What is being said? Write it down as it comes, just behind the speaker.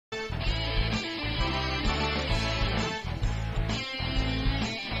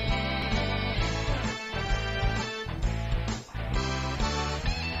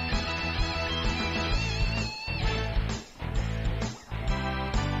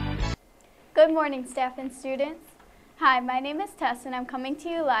Good morning, staff and students. Hi, my name is Tess, and I'm coming to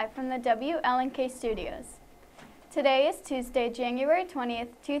you live from the WLNK studios. Today is Tuesday, January 20th,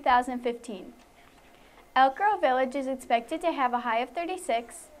 2015. Elk Grove Village is expected to have a high of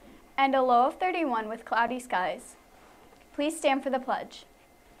 36 and a low of 31 with cloudy skies. Please stand for the pledge.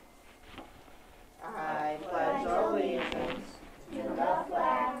 I pledge allegiance to the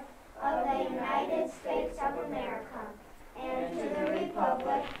flag of the United States of America and to the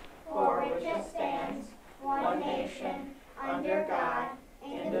republic for which it stands, one nation, under God,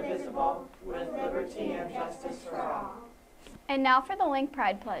 indivisible, with liberty and justice for all. And now for the Link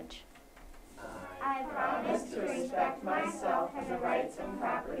Pride Pledge. I promise to respect myself and the rights and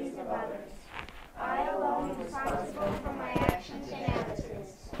properties of others. I alone am responsible for my actions and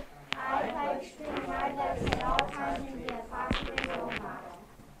attitudes. I pledge to do my best at all times to be a positive role model.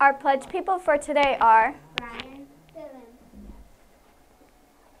 Our pledge people for today are Brian, Dylan.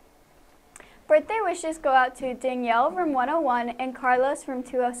 birthday wishes go out to Danielle, room 101, and Carlos, room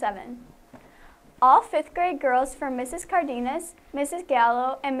 207. All 5th grade girls from Mrs. Cardenas, Mrs.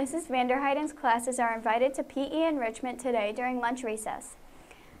 Gallo, and Mrs. Vanderheiden's classes are invited to PE enrichment today during lunch recess.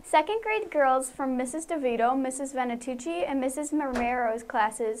 2nd grade girls from Mrs. DeVito, Mrs. Venatucci, and Mrs. Romero's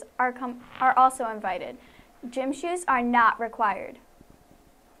classes are also invited. Gym shoes are not required.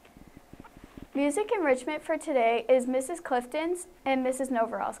 Music enrichment for today is Mrs. Clifton's and Mrs.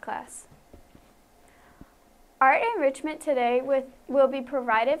 Noverall's class. Art enrichment today will be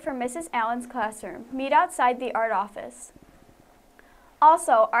provided for Mrs. Allen's classroom. Meet outside the art office.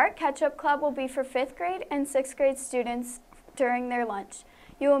 Also, Art Catch-Up Club will be for 5th grade and 6th grade students during their lunch.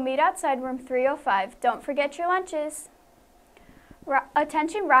 You will meet outside room 305. Don't forget your lunches.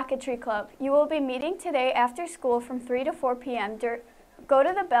 Attention Rocketry Club. You will be meeting today after school from 3 to 4 p.m. Go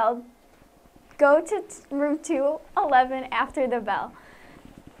to room 211 after the bell.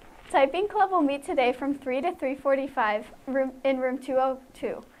 Typing Club will meet today from 3 to 3:45 in room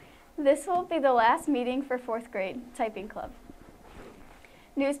 202. This will be the last meeting for 4th grade Typing Club.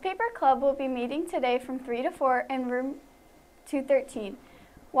 Newspaper Club will be meeting today from 3 to 4 in room 213.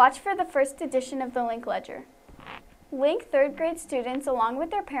 Watch for the first edition of the Link Ledger. Link 3rd grade students, along with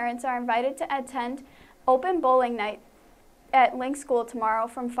their parents, are invited to attend open bowling night at Link School tomorrow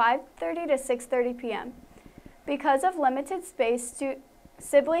from 5:30 to 6:30 p.m. Because of limited space,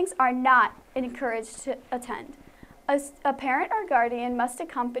 siblings are not encouraged to attend. A parent or guardian must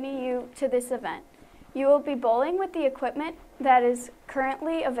accompany you to this event. You will be bowling with the equipment that is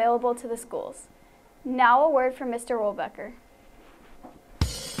currently available to the schools. Now a word from Mr. Wolbecker.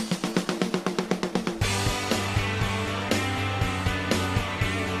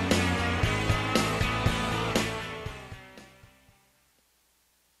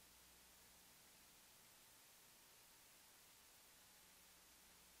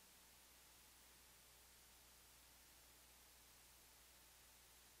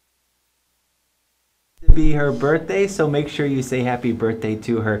 To be her birthday, so make sure you say happy birthday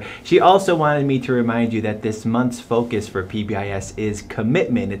to her. She also wanted me to remind you that this month's focus for PBIS is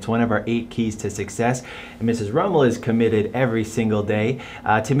commitment. It's one of our 8 keys to success, and Mrs. Rummel is committed every single day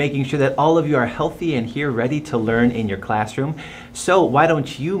to making sure that all of you are healthy and here ready to learn in your classroom. So why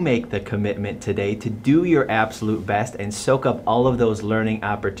don't you make the commitment today to do your absolute best and soak up all of those learning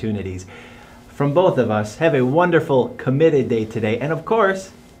opportunities. From both of us, have a wonderful committed day today, and of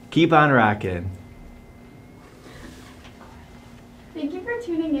course, keep on rocking. Thank you for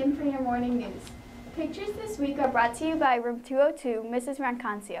tuning in for your morning news. Pictures this week are brought to you by room 202, Mrs.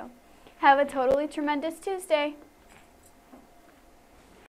 Rancancio. Have a totally tremendous Tuesday.